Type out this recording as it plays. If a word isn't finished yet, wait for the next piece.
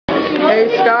Hey,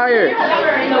 Skyer,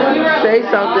 say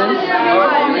something.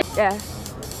 Yeah.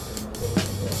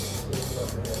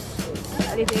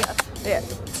 Anything else? Yeah.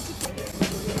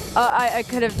 I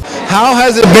could have. How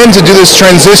has it been to do this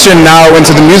transition now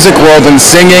into the music world and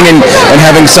singing and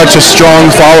having such a strong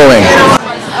following?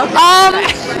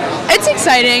 It's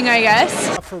exciting, I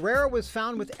guess. A ferreira was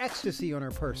found with ecstasy on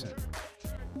her person.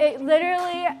 It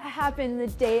literally happened the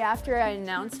day after I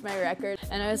announced my record,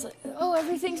 and I was like, oh,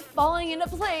 everything's falling into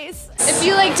place. If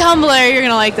you like Tumblr, you're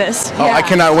gonna like this. Oh, Yeah. I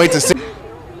cannot wait to see.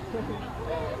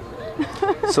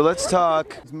 So let's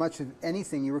talk. As much of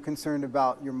anything, you were concerned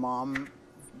about your mom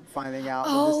finding out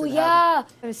that Oh, this had yeah.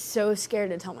 happened? I was so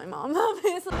scared to tell my mom.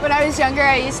 When I was younger,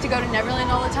 I used to go to Neverland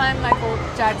all the time, Michael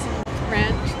Jackson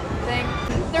ranch thing.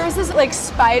 There was this like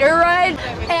spider ride,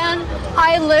 and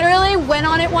I literally went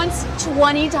on it once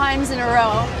 20 times in a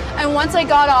row. And once I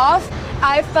got off,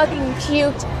 I fucking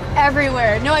puked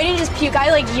everywhere. No, I didn't just puke,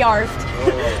 I like yarfed.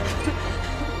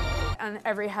 On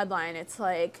every headline, it's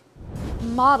like,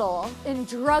 model in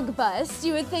drug bust.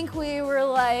 You would think we were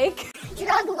like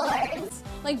drug lords,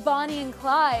 like Bonnie and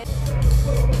Clyde.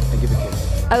 I give a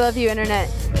kiss. I love you, internet,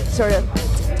 sort of.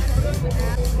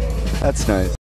 That's nice.